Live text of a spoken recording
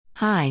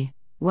Hi,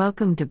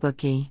 welcome to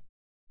Bookie.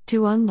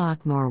 To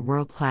unlock more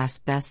world-class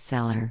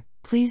bestseller,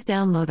 please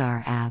download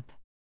our app.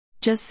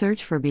 Just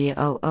search for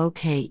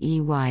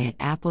BOOKEY at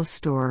Apple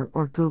Store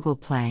or Google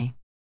Play.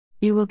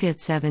 You will get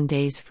 7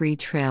 days free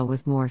trial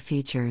with more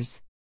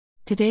features.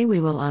 Today we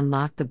will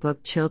unlock the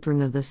book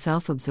Children of the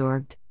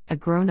Self-Absorbed, A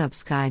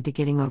Grown-Up's Guide to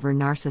Getting Over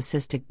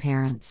Narcissistic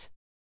Parents.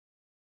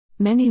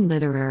 Many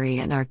literary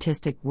and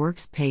artistic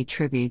works pay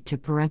tribute to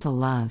parental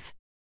love.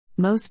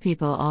 Most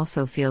people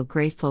also feel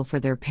grateful for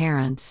their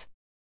parents.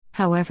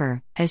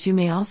 However, as you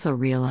may also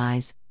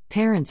realize,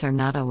 parents are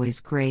not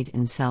always great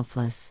and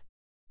selfless.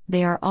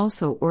 They are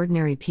also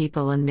ordinary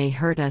people and may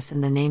hurt us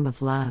in the name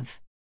of love.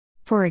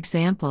 For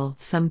example,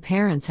 some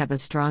parents have a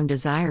strong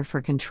desire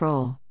for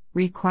control,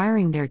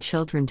 requiring their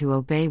children to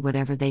obey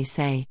whatever they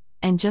say,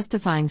 and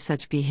justifying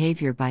such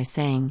behavior by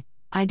saying,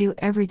 "I do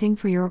everything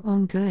for your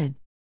own good."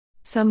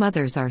 Some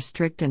others are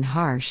strict and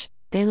harsh,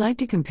 they like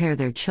to compare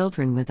their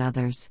children with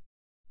others.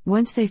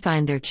 Once they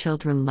find their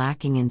children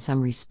lacking in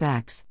some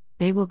respects,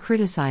 they will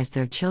criticize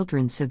their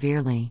children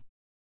severely.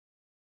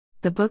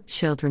 The book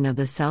Children of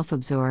the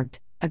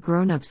Self-Absorbed, A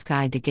Grown-Up's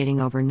Guide to Getting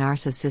Over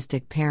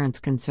Narcissistic Parents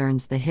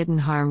concerns the hidden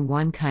harm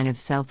one kind of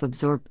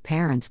self-absorbed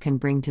parents can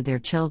bring to their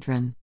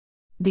children.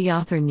 The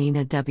author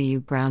Nina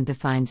W. Brown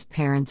defines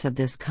parents of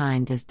this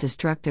kind as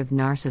destructive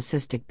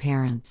narcissistic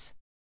parents.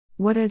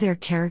 What are their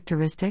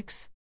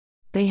characteristics?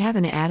 They have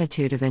an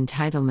attitude of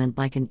entitlement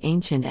like an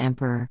ancient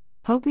emperor,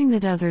 hoping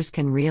that others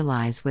can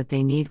realize what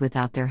they need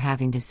without their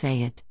having to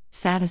say it,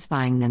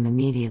 satisfying them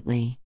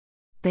immediately.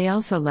 They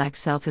also lack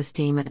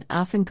self-esteem and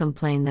often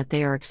complain that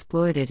they are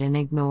exploited and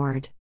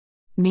ignored.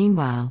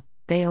 Meanwhile,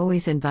 they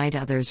always invite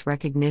others'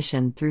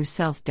 recognition through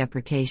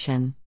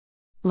self-deprecation.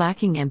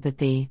 Lacking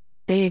empathy,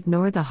 they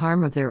ignore the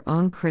harm of their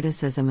own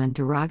criticism and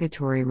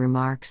derogatory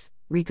remarks,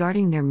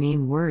 regarding their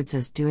mean words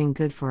as doing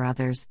good for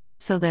others,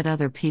 so that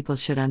other people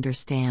should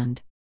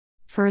understand.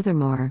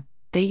 Furthermore,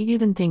 they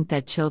even think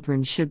that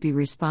children should be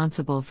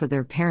responsible for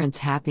their parents'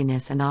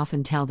 happiness and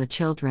often tell the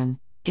children,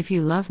 "If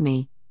you love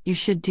me, you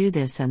should do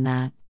this and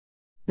that."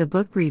 The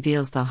book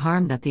reveals the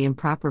harm that the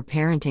improper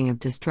parenting of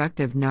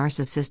destructive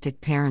narcissistic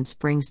parents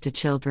brings to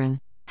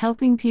children,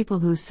 helping people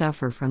who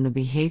suffer from the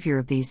behavior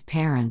of these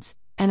parents,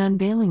 and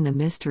unveiling the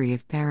mystery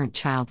of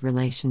parent-child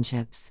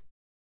relationships.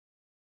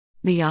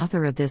 The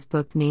author of this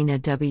book, Nina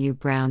W.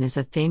 Brown, is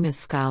a famous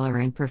scholar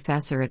and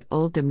professor at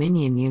Old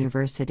Dominion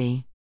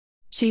University.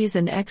 She is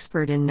an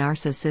expert in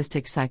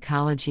narcissistic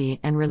psychology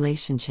and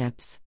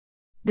relationships.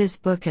 This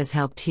book has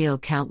helped heal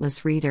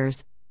countless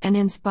readers, and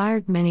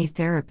inspired many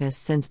therapists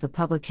since the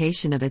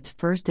publication of its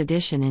first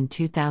edition in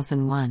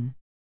 2001.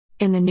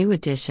 In the new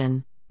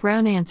edition,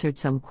 Brown answered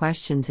some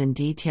questions in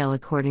detail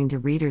according to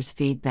readers'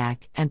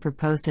 feedback and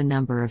proposed a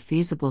number of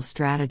feasible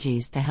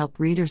strategies to help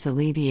readers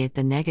alleviate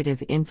the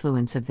negative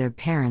influence of their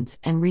parents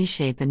and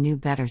reshape a new,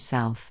 better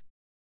self.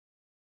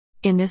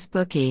 In this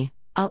Bookie,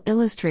 I'll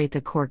illustrate the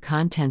core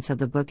contents of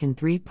the book in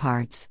 3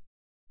 parts.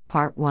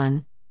 Part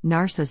 1: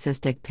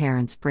 Narcissistic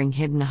parents bring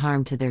hidden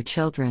harm to their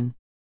children.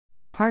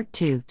 Part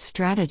 2: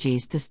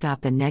 Strategies to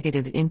stop the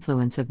negative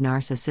influence of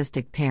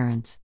narcissistic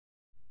parents.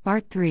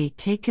 Part 3: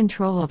 Take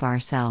control of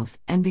ourselves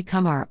and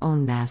become our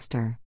own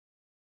master.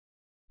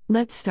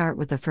 Let's start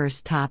with the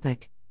first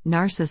topic.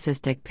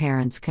 Narcissistic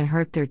parents can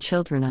hurt their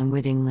children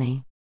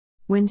unwittingly.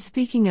 When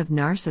speaking of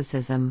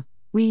narcissism,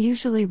 we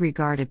usually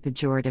regard it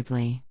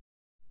pejoratively.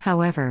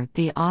 However,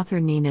 the author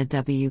Nina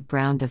W.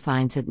 Brown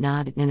defines it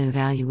not in an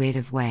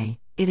evaluative way,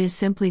 it is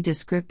simply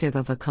descriptive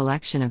of a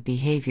collection of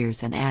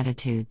behaviors and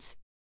attitudes.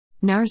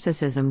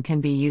 Narcissism can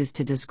be used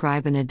to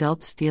describe an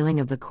adult's feeling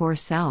of the core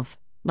self,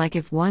 like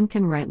if one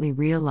can rightly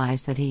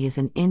realize that he is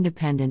an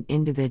independent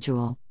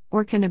individual,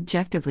 or can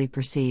objectively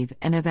perceive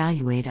and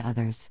evaluate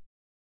others.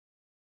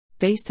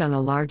 Based on a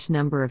large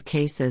number of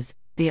cases,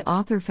 the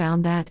author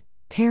found that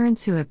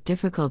parents who have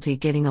difficulty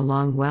getting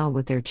along well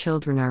with their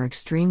children are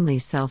extremely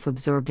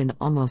self-absorbed in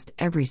almost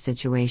every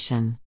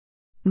situation.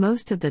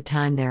 Most of the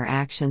time their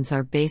actions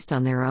are based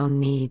on their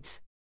own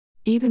needs.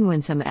 Even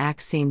when some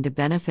acts seem to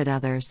benefit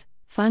others,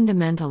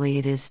 fundamentally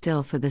it is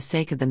still for the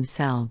sake of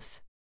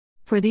themselves.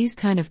 For these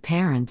kind of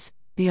parents,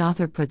 the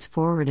author puts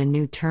forward a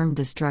new term,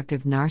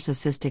 destructive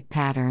narcissistic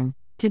pattern,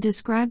 to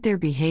describe their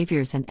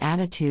behaviors and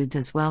attitudes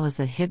as well as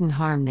the hidden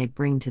harm they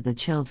bring to the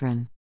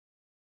children.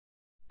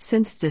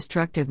 Since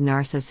destructive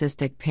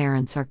narcissistic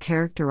parents are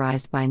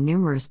characterized by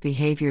numerous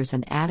behaviors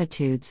and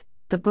attitudes,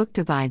 the book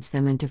divides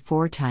them into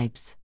 4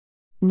 types.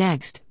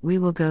 Next, we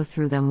will go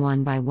through them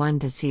one by one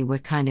to see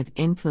what kind of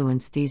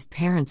influence these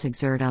parents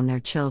exert on their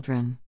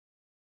children.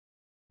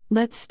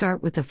 Let's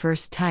start with the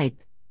first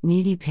type,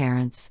 needy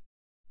parents.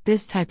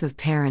 This type of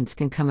parents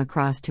can come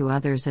across to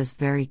others as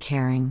very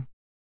caring.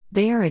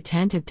 They are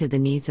attentive to the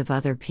needs of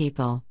other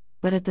people,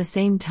 but at the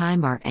same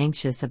time are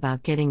anxious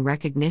about getting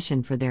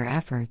recognition for their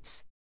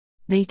efforts.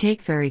 They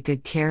take very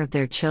good care of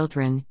their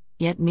children,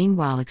 yet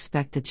meanwhile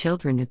expect the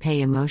children to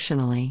pay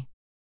emotionally.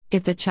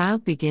 If the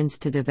child begins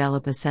to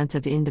develop a sense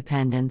of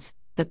independence,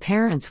 the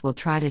parents will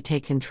try to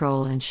take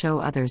control and show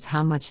others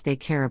how much they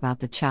care about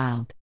the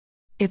child.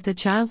 If the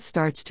child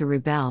starts to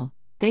rebel,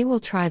 they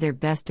will try their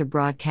best to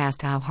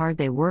broadcast how hard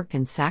they work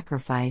and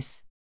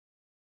sacrifice.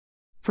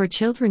 For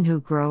children who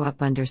grow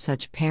up under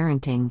such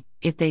parenting,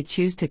 if they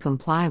choose to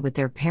comply with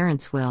their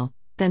parents' will,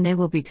 then they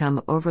will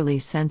become overly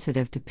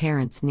sensitive to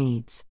parents'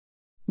 needs.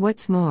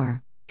 What's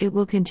more, it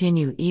will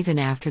continue even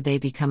after they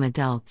become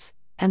adults,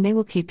 and they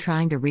will keep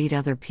trying to read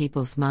other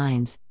people's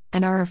minds,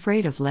 and are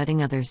afraid of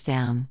letting others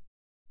down.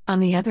 On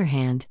the other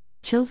hand,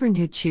 children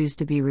who choose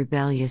to be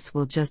rebellious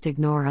will just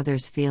ignore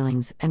others'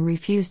 feelings and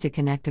refuse to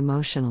connect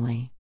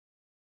emotionally.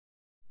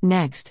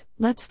 Next,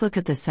 let's look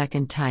at the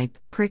second type,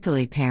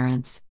 prickly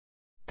parents.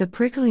 The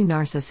prickly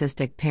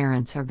narcissistic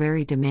parents are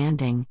very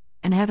demanding,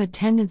 and have a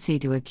tendency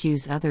to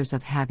accuse others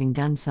of having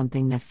done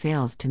something that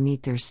fails to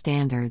meet their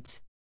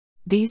standards.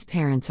 These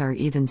parents are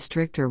even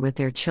stricter with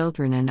their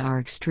children and are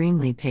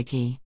extremely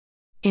picky.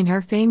 In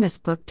her famous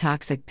book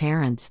Toxic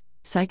Parents,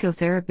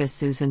 psychotherapist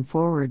Susan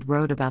Forward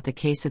wrote about the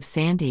case of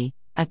Sandy,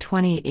 a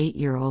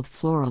 28-year-old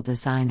floral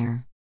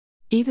designer.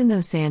 Even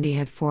though Sandy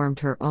had formed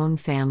her own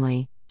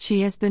family,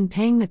 she has been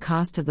paying the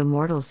cost of the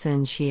mortal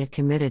sins she had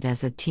committed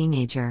as a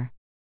teenager.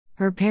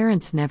 Her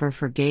parents never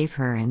forgave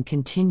her and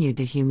continued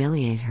to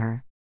humiliate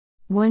her.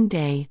 One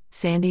day,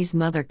 Sandy's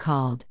mother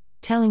called,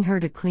 telling her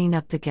to clean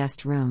up the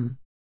guest room.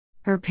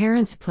 Her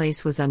parents'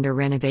 place was under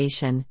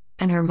renovation,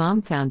 and her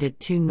mom found it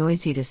too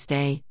noisy to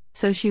stay,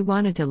 so she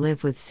wanted to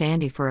live with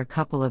Sandy for a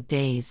couple of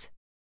days.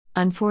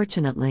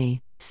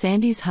 Unfortunately,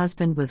 Sandy's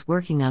husband was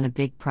working on a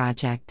big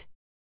project.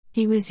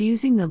 He was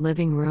using the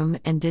living room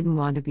and didn't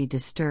want to be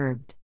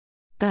disturbed.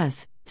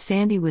 Thus,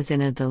 Sandy was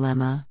in a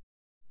dilemma.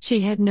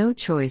 She had no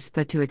choice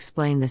but to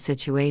explain the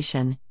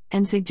situation,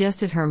 and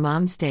suggested her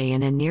mom stay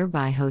in a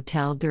nearby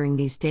hotel during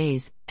these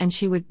days, and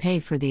she would pay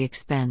for the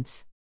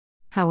expense.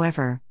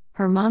 However,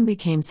 her mom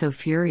became so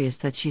furious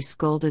that she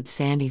scolded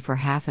Sandy for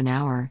half an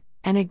hour,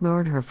 and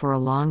ignored her for a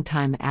long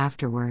time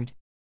afterward.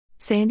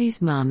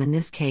 Sandy's mom in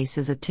this case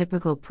is a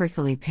typical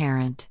prickly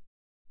parent.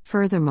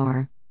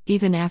 Furthermore,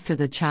 even after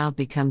the child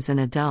becomes an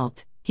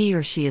adult, he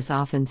or she is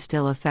often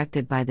still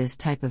affected by this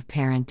type of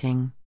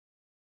parenting.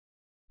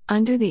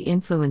 Under the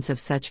influence of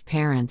such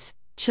parents,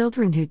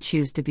 children who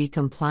choose to be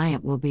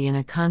compliant will be in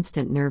a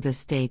constant nervous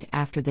state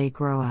after they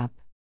grow up.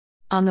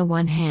 On the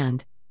one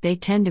hand, they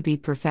tend to be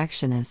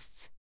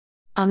perfectionists.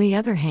 On the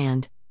other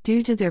hand,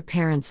 due to their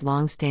parents'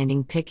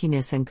 long-standing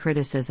pickiness and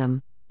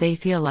criticism, they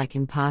feel like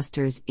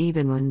imposters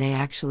even when they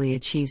actually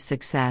achieve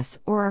success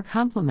or are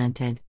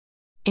complimented.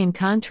 In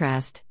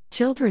contrast,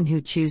 children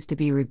who choose to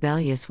be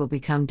rebellious will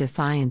become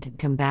defiant and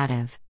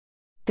combative.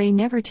 They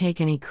never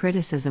take any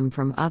criticism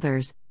from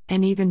others,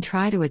 and even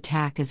try to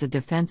attack as a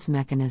defense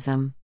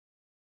mechanism.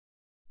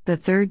 The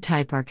third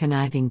type are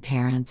conniving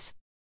parents.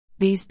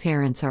 These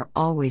parents are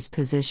always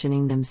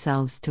positioning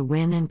themselves to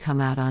win and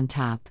come out on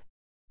top.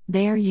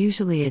 They are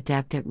usually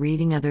adept at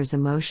reading others'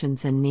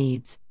 emotions and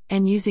needs,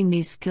 and using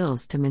these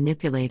skills to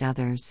manipulate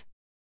others.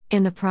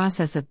 In the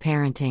process of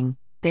parenting,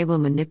 they will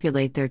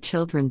manipulate their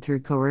children through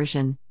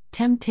coercion,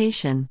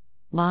 temptation,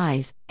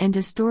 lies, and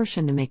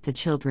distortion to make the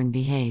children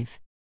behave.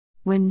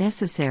 When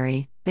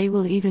necessary, they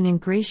will even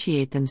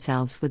ingratiate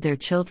themselves with their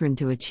children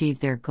to achieve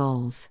their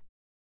goals.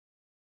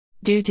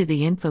 Due to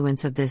the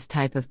influence of this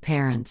type of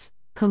parents,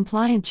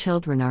 compliant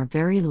children are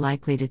very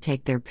likely to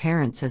take their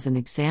parents as an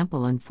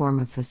example and form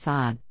a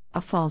facade, a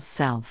false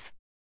self.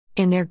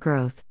 In their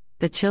growth,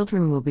 the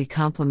children will be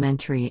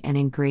complimentary and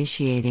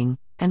ingratiating,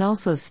 and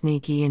also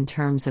sneaky in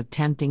terms of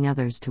tempting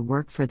others to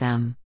work for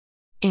them.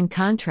 In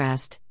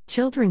contrast,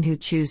 children who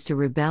choose to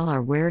rebel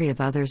are wary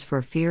of others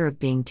for fear of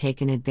being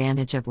taken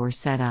advantage of or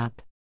set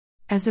up.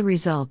 As a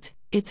result,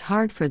 it's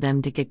hard for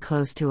them to get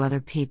close to other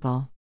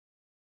people.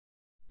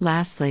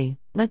 Lastly,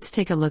 let's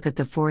take a look at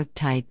the fourth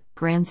type,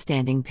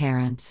 grandstanding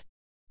parents.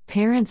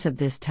 Parents of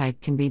this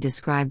type can be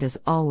described as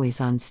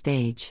always on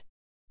stage.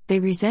 They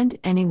resent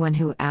anyone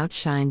who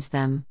outshines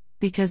them,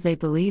 because they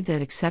believe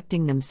that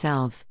accepting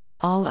themselves,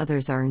 all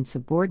others are in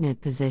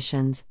subordinate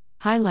positions,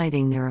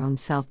 highlighting their own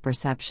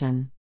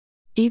self-perception.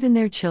 Even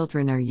their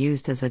children are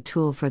used as a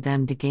tool for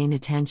them to gain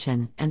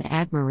attention and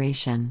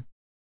admiration.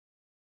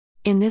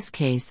 In this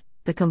case,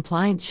 the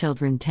compliant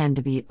children tend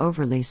to be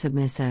overly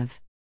submissive.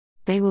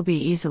 They will be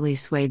easily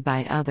swayed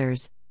by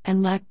others,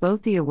 and lack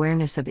both the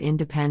awareness of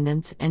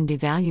independence and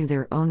devalue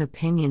their own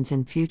opinions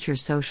in future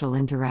social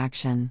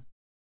interaction.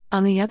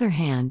 On the other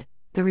hand,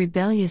 the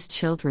rebellious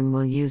children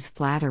will use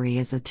flattery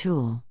as a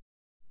tool.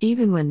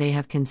 Even when they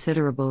have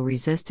considerable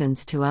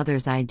resistance to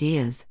others'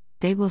 ideas,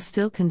 they will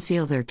still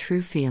conceal their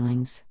true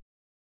feelings.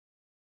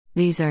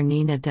 These are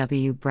Nina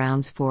W.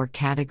 Brown's 4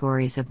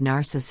 categories of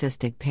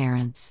narcissistic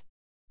parents.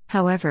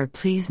 However,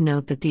 please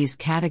note that these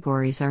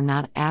categories are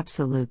not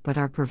absolute but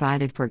are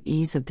provided for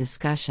ease of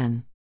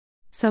discussion.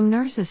 Some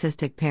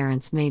narcissistic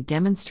parents may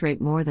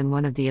demonstrate more than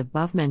one of the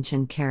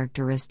above-mentioned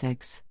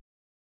characteristics.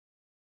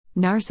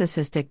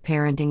 Narcissistic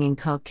parenting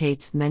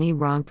inculcates many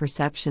wrong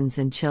perceptions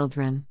in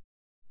children.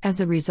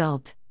 As a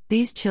result,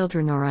 these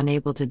children are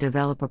unable to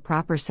develop a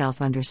proper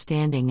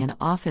self-understanding and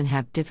often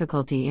have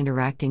difficulty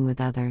interacting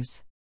with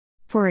others.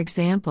 For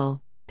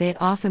example, They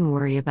often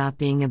worry about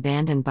being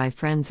abandoned by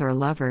friends or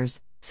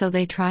lovers, so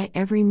they try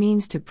every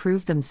means to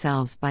prove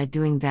themselves by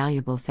doing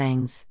valuable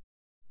things.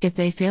 If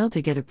they fail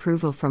to get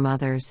approval from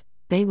others,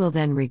 they will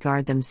then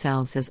regard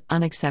themselves as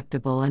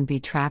unacceptable and be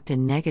trapped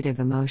in negative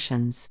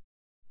emotions.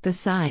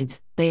 Besides,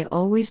 they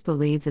always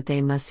believe that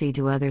they must see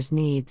to others'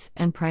 needs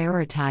and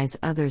prioritize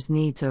others'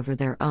 needs over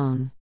their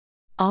own.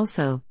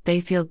 Also,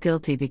 they feel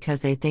guilty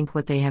because they think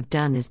what they have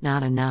done is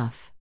not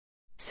enough.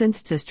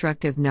 Since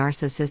destructive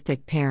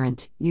narcissistic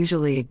parents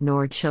usually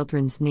ignore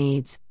children's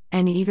needs,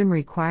 and even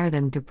require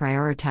them to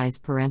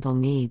prioritize parental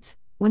needs,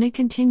 when it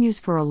continues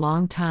for a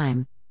long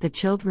time, the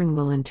children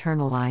will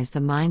internalize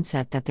the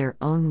mindset that their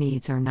own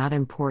needs are not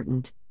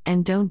important,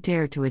 and don't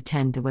dare to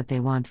attend to what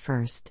they want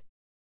first.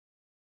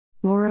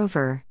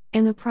 Moreover,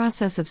 in the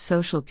process of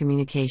social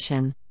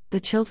communication, the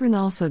children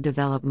also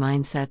develop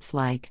mindsets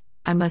like,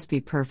 I must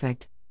be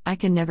perfect, I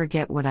can never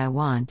get what I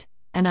want,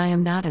 and I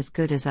am not as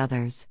good as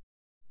others.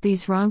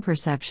 These wrong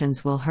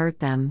perceptions will hurt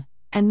them,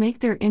 and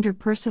make their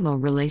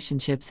interpersonal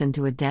relationships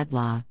into a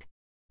deadlock.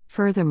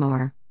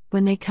 Furthermore,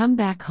 when they come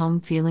back home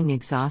feeling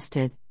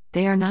exhausted,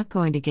 they are not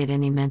going to get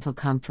any mental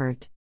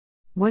comfort.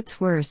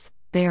 What's worse,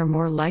 they are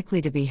more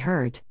likely to be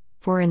hurt,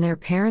 for in their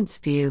parents'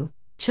 view,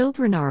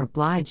 children are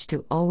obliged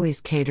to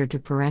always cater to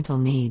parental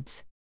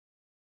needs.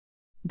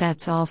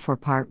 That's all for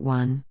part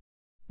 1.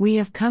 We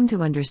have come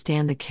to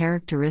understand the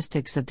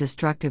characteristics of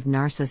destructive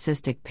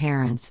narcissistic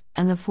parents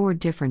and the 4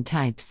 different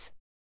types.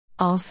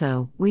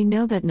 Also, we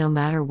know that no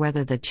matter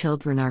whether the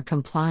children are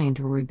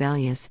compliant or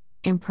rebellious,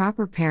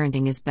 improper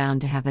parenting is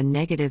bound to have a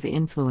negative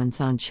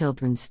influence on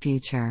children's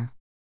future.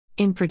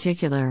 In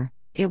particular,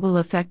 it will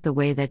affect the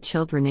way that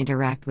children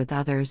interact with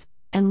others,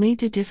 and lead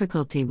to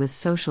difficulty with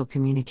social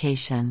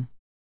communication.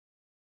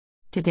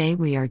 Today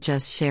we are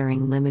just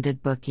sharing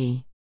limited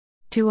Bookey.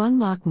 To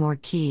unlock more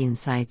key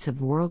insights of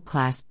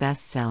world-class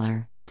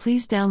bestseller,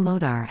 please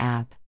download our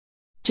app.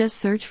 Just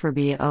search for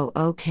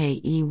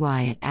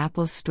BOOKEY at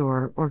Apple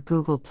Store or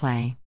Google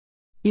Play.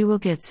 You will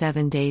get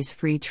 7 days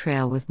free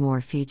trial with more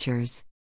features.